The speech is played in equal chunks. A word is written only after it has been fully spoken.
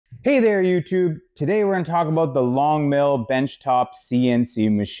Hey there, YouTube. Today we're going to talk about the LongMill benchtop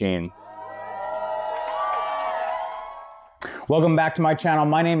CNC machine. Welcome back to my channel.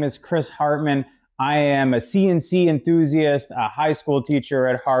 My name is Chris Hartman. I am a CNC enthusiast, a high school teacher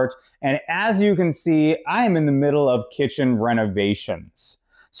at heart, and as you can see, I am in the middle of kitchen renovations.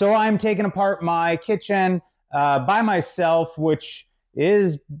 So I'm taking apart my kitchen by myself, which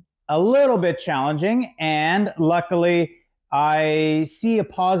is a little bit challenging, and luckily I see a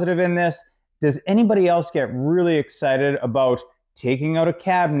positive in this. Does anybody else get really excited about taking out a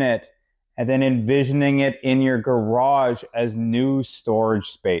cabinet and then envisioning it in your garage as new storage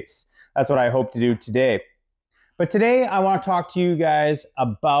space? That's what I hope to do today. But today I want to talk to you guys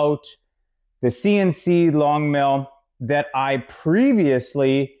about the CNC LongMill that I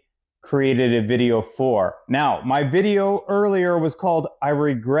previously created a video for. Now, my video earlier was called I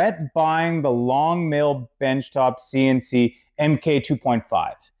Regret Buying the LongMill Benchtop CNC MK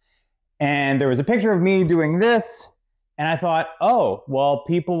 2.5. And there was a picture of me doing this, and I thought, oh, well,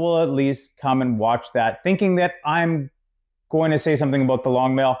 people will at least come and watch that, thinking that I'm going to say something about the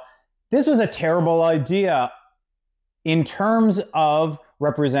LongMill. This was a terrible idea in terms of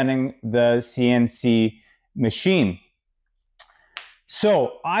representing the CNC machine.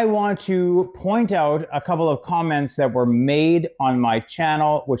 So I want to point out a couple of comments that were made on my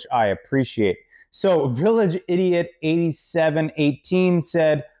channel, which I appreciate. So Village Idiot 8718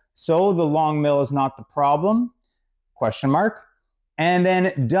 said, so the LongMill is not the problem? Question mark. And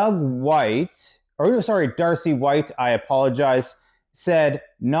then Darcy White, I apologize, said,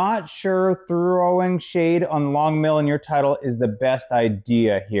 not sure throwing shade on LongMill in your title is the best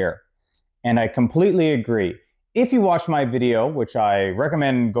idea here. And I completely agree. If you watch my video, which I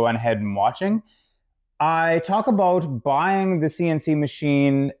recommend going ahead and watching, I talk about buying the CNC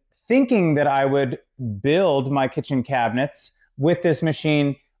machine thinking that I would build my kitchen cabinets with this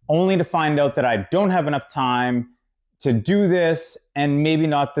machine, only to find out that I don't have enough time to do this and maybe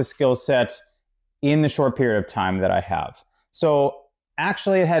not the skill set in the short period of time that I have. So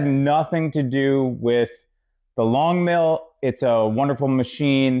actually it had nothing to do with the LongMill. It's a wonderful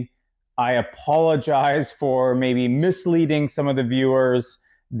machine. I apologize for maybe misleading some of the viewers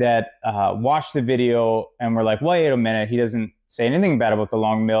that watched the video and were like, wait a minute, he doesn't say anything bad about the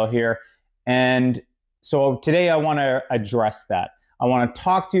LongMill here. And so today I want to address that. I want to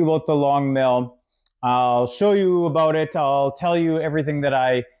talk to you about the LongMill. I'll show you about it. I'll tell you everything that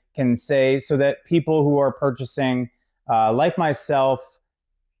I can say so that people who are purchasing, like myself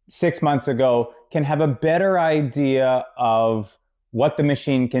 6 months ago, can have a better idea of what the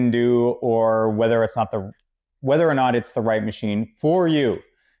machine can do, or whether or not it's the right machine for you.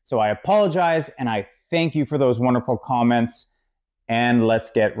 So I apologize, and I thank you for those wonderful comments, and let's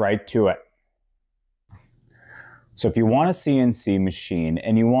get right to it. So if you want a CNC machine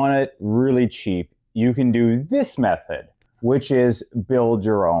and you want it really cheap, you can do this method, which is build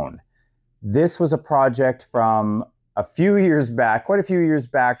your own. This was a project from a few years back, quite a few years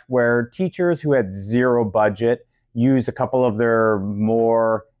back, where teachers who had zero budget used a couple of their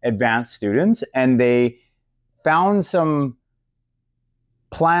more advanced students, and they found some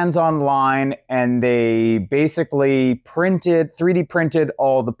plans online, and they basically 3D printed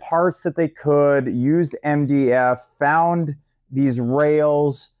all the parts that they could, used MDF, found these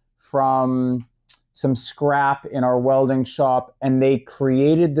rails from some scrap in our welding shop, and they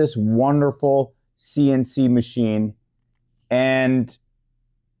created this wonderful CNC machine. And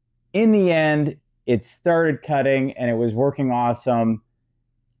in the end, it started cutting and it was working awesome,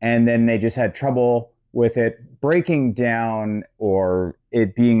 and then they just had trouble with it breaking down or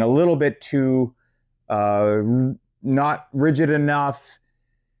it being a little bit too not rigid enough.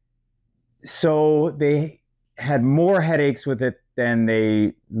 So they had more headaches with it than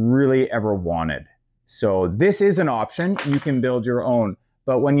they really ever wanted. So this is an option. You can build your own,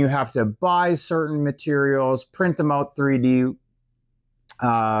 but when you have to buy certain materials, print them out 3D,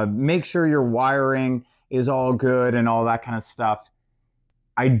 make sure your wiring is all good and all that kind of stuff,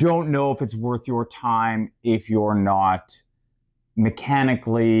 I don't know if it's worth your time if you're not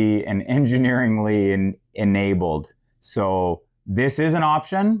mechanically and engineeringly enabled. So this is an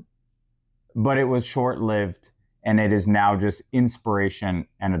option, but it was short-lived, and it is now just inspiration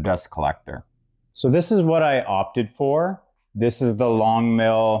and a dust collector. So this is what I opted for. This is the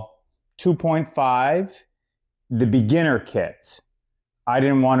LongMill 2.5, the beginner kit. I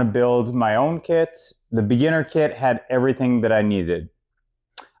didn't want to build my own kit. The beginner kit had everything that I needed.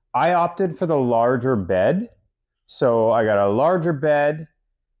 I opted for the larger bed. So I got a larger bed,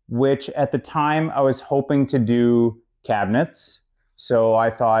 which at the time I was hoping to do cabinets. So I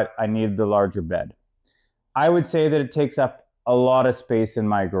thought I needed the larger bed. I would say that it takes up a lot of space in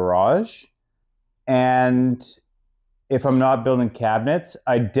my garage. And if I'm not building cabinets,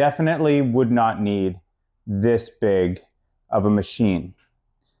 I definitely would not need this big of a machine.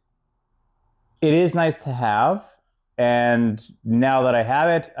 It is nice to have, and now that I have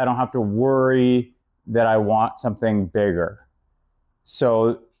it, I don't have to worry that I want something bigger.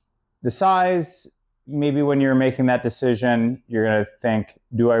 So the size, maybe when you're making that decision, you're going to think,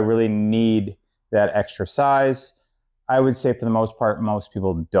 do I really need that extra size? I would say for the most part, most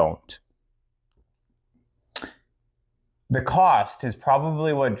people don't. The cost is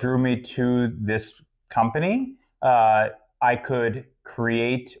probably what drew me to this company. I could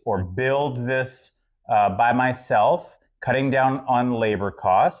create or build this by myself, cutting down on labor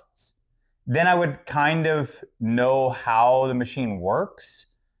costs. Then I would kind of know how the machine works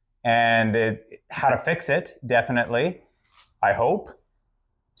and how to fix it, definitely, I hope.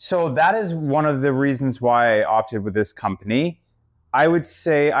 So that is one of the reasons why I opted with this company. I would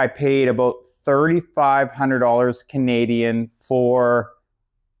say I paid about $3,500 Canadian for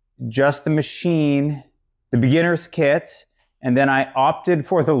just the machine, the beginner's kit, and then I opted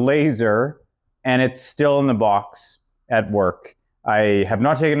for the laser, and it's still in the box at work. I have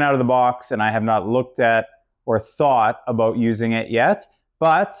not taken it out of the box, and I have not looked at or thought about using it yet,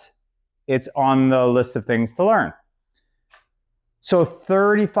 but it's on the list of things to learn. So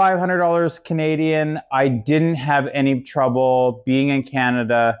 $3,500 Canadian. I didn't have any trouble being in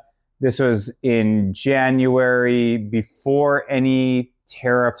Canada. This was in January, before any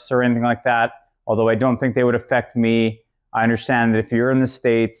tariffs or anything like that, although I don't think they would affect me. I understand that if you're in the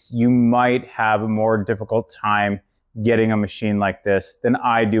States, you might have a more difficult time getting a machine like this than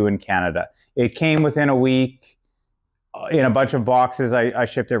I do in Canada. It came within a week in a bunch of boxes. I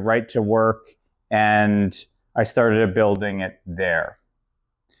shipped it right to work, and I started building it there.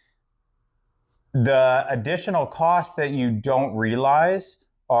 The additional costs that you don't realize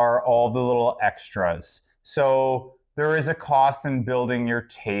are all the little extras. So there is a cost in building your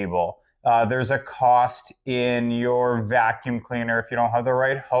table. There's a cost in your vacuum cleaner if you don't have the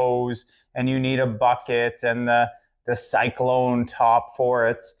right hose and you need a bucket and the cyclone top for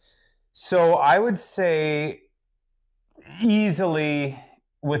it. So I would say easily,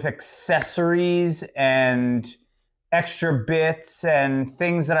 with accessories and extra bits and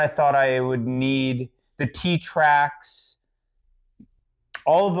things that I thought I would need, the T-tracks,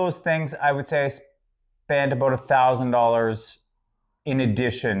 all of those things, I would say I spent about $1,000 in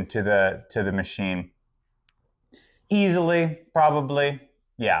addition to the machine. Easily, probably,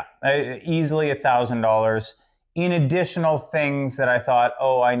 yeah, easily $1,000 in additional things that I thought,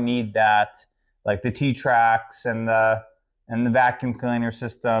 oh, I need that, like the T-tracks and the vacuum cleaner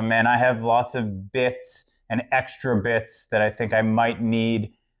system, and I have lots of bits and extra bits that I think I might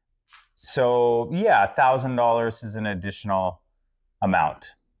need. So yeah, $1,000 is an additional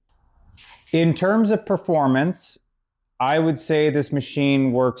amount. In terms of performance, I would say this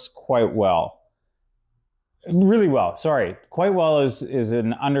machine works quite well. Really well, sorry. Quite well is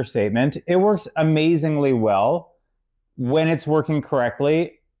an understatement. It works amazingly well when it's working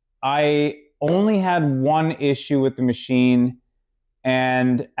correctly. I only had one issue with the machine,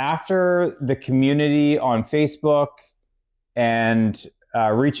 and after the community on Facebook and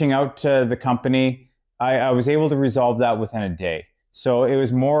reaching out to the company, I was able to resolve that within a day. So it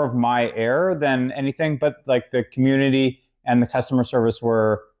was more of my error than anything, but like the community and the customer service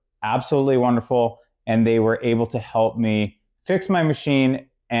were absolutely wonderful, and they were able to help me fix my machine,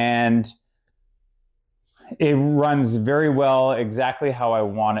 and it runs very well, exactly how I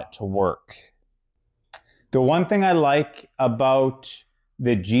want it to work. The one thing I like about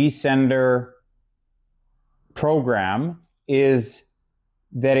the G-Sender program is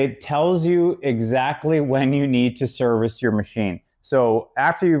that it tells you exactly when you need to service your machine. So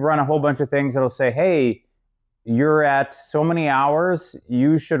after you've run a whole bunch of things, it'll say, hey, you're at so many hours,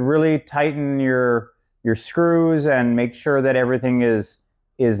 you should really tighten your screws and make sure that everything is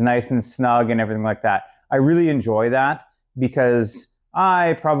nice and snug and everything like that. I really enjoy that because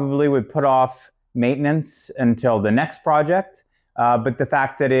I probably would put off maintenance until the next project, but the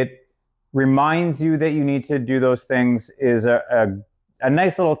fact that it reminds you that you need to do those things is a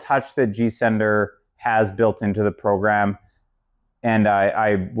nice little touch that G-Sender has built into the program, and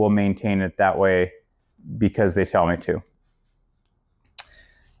I will maintain it that way because they tell me to.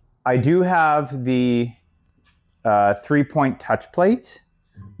 I do have the 3-point touch plate,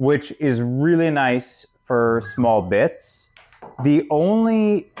 which is really nice for small bits. The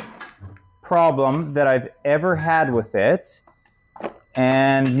only problem that I've ever had with it,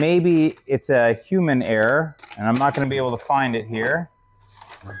 and maybe it's a human error, and I'm not going to be able to find it here.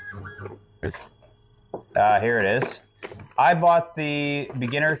 Here it is. I bought the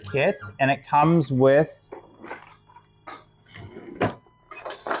beginner kit, and it comes with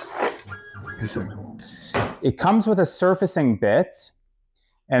a surfacing bit,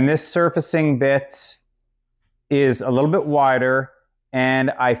 and this surfacing bit is a little bit wider,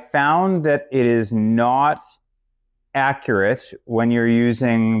 and I found that it is not accurate when you're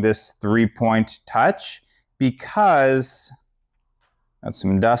using this 3-point touch because, got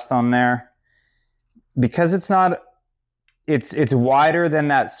some dust on there, because it's wider than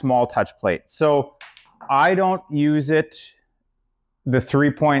that small touch plate. So I don't use it, the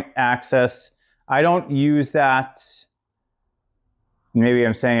 3-point access. I don't use that, maybe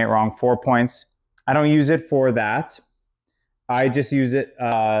I'm saying it wrong, 4 points. I don't use it for that. I just use it,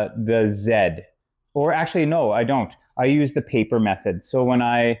 the Z. Or actually, no, I don't. I use the paper method. So when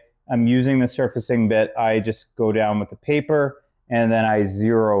I am using the surfacing bit, I just go down with the paper and then I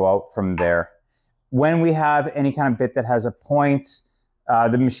zero out from there. When we have any kind of bit that has a point,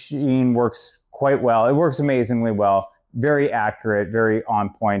 the machine works quite well. It works amazingly well. Very accurate, very on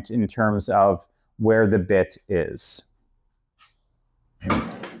point in terms of where the bit is.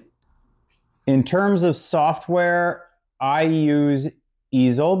 In terms of software, I use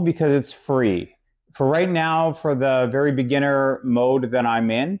Easel because it's free. For right now, for the very beginner mode that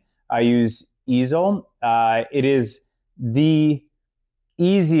I'm in, I use Easel. It is the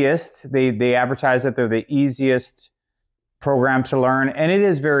easiest. They advertise that they're the easiest program to learn, and it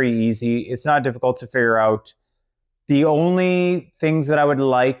is very easy. It's not difficult to figure out. The only things that I would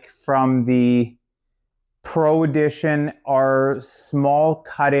like from the Pro Edition are small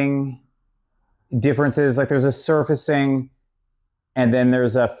cutting differences. Like there's a surfacing and then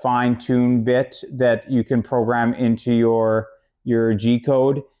there's a fine-tune bit that you can program into your G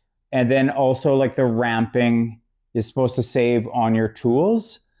code. And then also like the ramping is supposed to save on your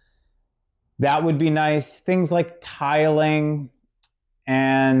tools. That would be nice. Things like tiling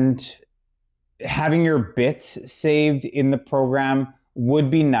and having your bits saved in the program would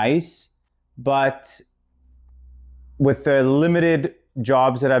be nice, but with the limited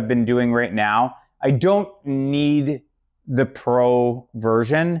jobs that I've been doing right now, I don't need the Pro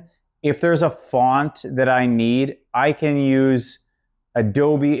version. If there's a font that I need, I can use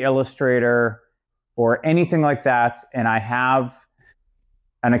Adobe Illustrator or anything like that, and I have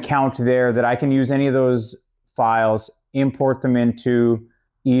an account there that I can use any of those files, import them into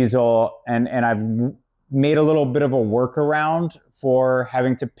Easel, and I've made a little bit of a workaround for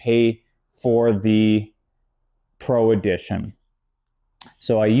having to pay for the Pro Edition.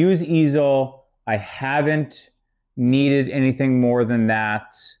 So I use Easel. I haven't needed anything more than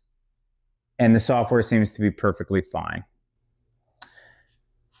that, and the software seems to be perfectly fine.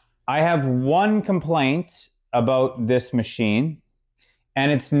 I have one complaint about this machine,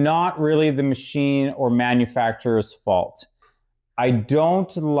 and it's not really the machine or manufacturer's fault. I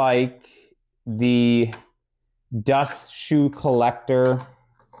don't like the dust shoe collector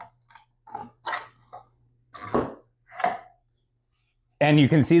and you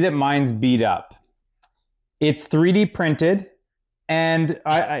can see that mine's beat up. It's 3D printed, and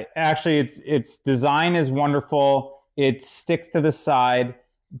I actually its design is wonderful. It sticks to the side,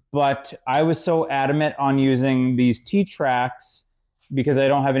 but I was so adamant on using these T-tracks because I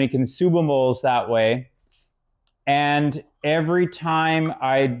don't have any consumables that way. And every time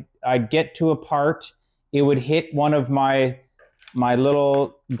I'd get to a part, it would hit one of my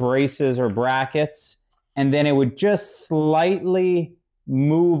little braces or brackets, and then it would just slightly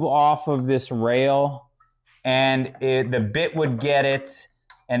move off of this rail, and the bit would get it,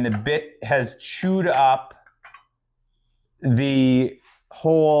 and the bit has chewed up the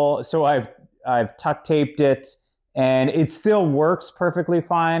hole. So I've tuck taped it, and it still works perfectly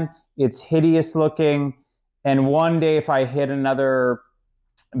fine. It's hideous looking, and one day if I hit another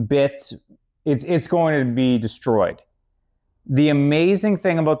bit, it's going to be destroyed. The amazing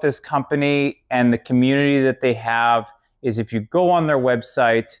thing about this company and the community that they have is if you go on their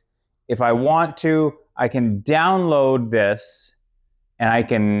website, if I want to, I can download this and I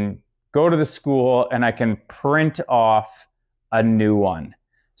can go to the school and I can print off a new one.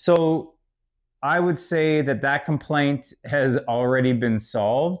 So I would say that that complaint has already been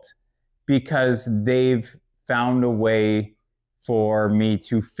solved because they've found a way for me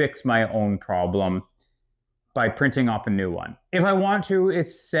to fix my own problem by printing off a new one. If I want to,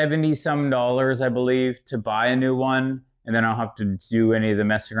 it's $70 some, I believe, to buy a new one, and then I'll have to do any of the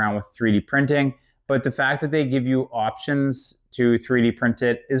messing around with 3D printing. But the fact that they give you options to 3D print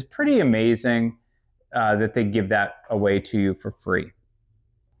it is pretty amazing, that they give that away to you for free.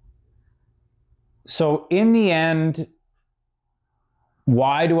 So in the end,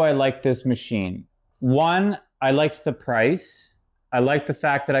 why do I like this machine? One, I liked the price. I liked the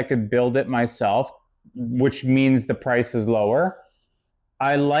fact that I could build it myself, which means the price is lower.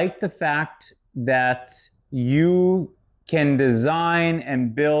 I like the fact that you can design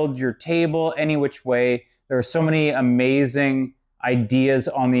and build your table any which way. There are so many amazing ideas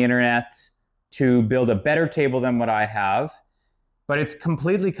on the internet to build a better table than what I have, but it's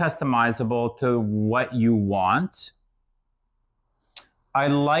completely customizable to what you want. I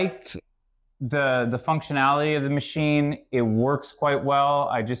like the functionality of the machine. It works quite well.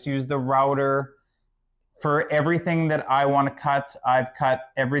 I just use the router. For everything that I want to cut, I've cut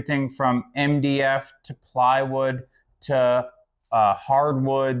everything from MDF to plywood to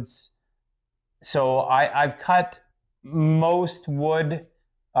hardwoods. So I've cut most wood,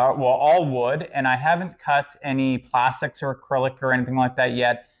 well, all wood, and I haven't cut any plastics or acrylic or anything like that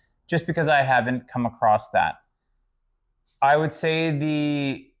yet, just because I haven't come across that. I would say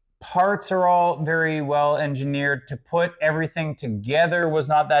the parts are all very well engineered. To put everything together was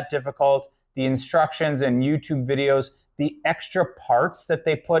not that difficult. The instructions and YouTube videos, the extra parts that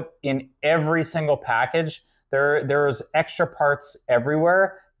they put in every single package, there's extra parts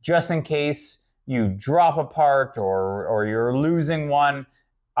everywhere, just in case you drop a part or you're losing one.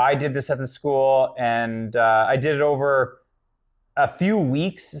 I did this at the school, and I did it over a few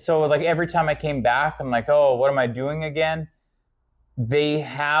weeks. So like every time I came back, I'm like, oh, what am I doing again? They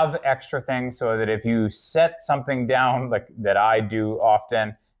have extra things so that if you set something down, like that I do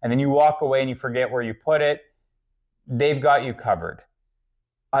often, and then you walk away and you forget where you put it, they've got you covered.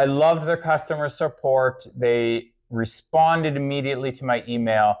 I loved their customer support. They responded immediately to my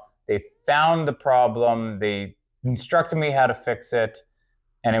email. They found the problem. They instructed me how to fix it,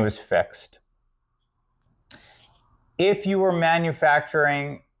 and it was fixed. If you were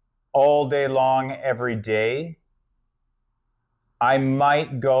manufacturing all day long, every day, I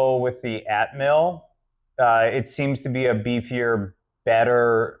might go with the Atmill. It seems to be a beefier,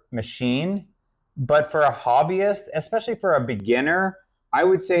 better machine. But for a hobbyist, especially for a beginner, I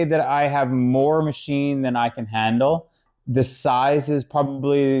would say that I have more machine than I can handle. The size is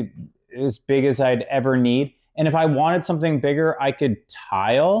probably as big as I'd ever need. And if I wanted something bigger, I could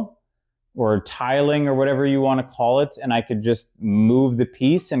tile or tiling or whatever you want to call it, and I could just move the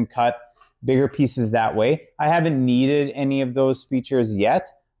piece and cut bigger pieces that way. I haven't needed any of those features yet,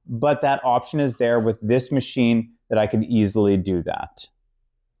 but that option is there with this machine that I could easily do that.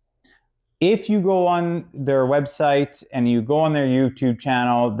 If you go on their website and you go on their YouTube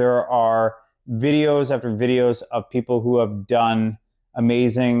channel, there are videos after videos of people who have done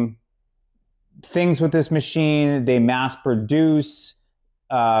amazing things with this machine. They mass produce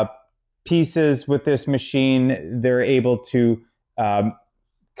pieces with this machine. They're able to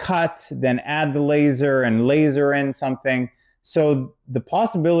cut, then add the laser and laser in something. So the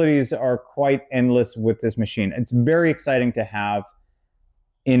possibilities are quite endless with this machine. It's very exciting to have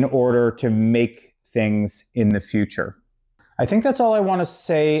in order to make things in the future. I think that's all I want to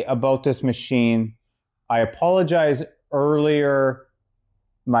say about this machine. I apologize earlier,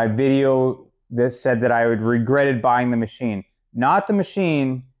 my video that said that I would regretted buying the machine. Not the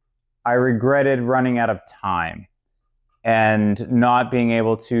machine, I regretted running out of time and not being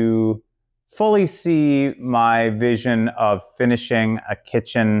able to fully see my vision of finishing a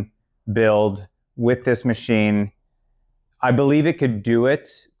kitchen build with this machine. I believe it could do it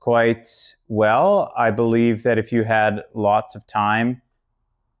quite well. I believe that if you had lots of time,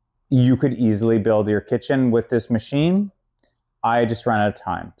 you could easily build your kitchen with this machine. I just ran out of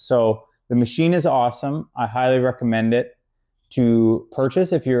time. So the machine is awesome. I highly recommend it to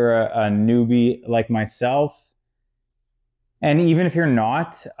purchase if you're a newbie like myself. And even if you're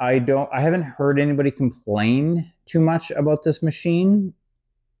not, I haven't heard anybody complain too much about this machine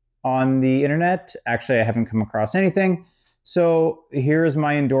on the internet. Actually, I haven't come across anything. So here's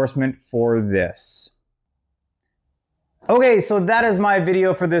my endorsement for this. Okay, so that is my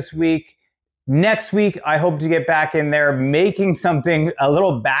video for this week. Next week, I hope to get back in there making something, a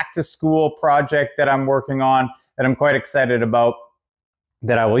little back to school project that I'm working on that I'm quite excited about,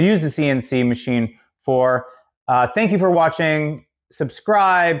 that I will use the CNC machine for. Thank you for watching.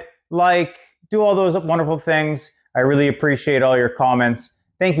 Subscribe, like, do all those wonderful things. I really appreciate all your comments.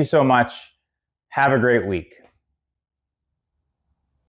 Thank you so much. Have a great week.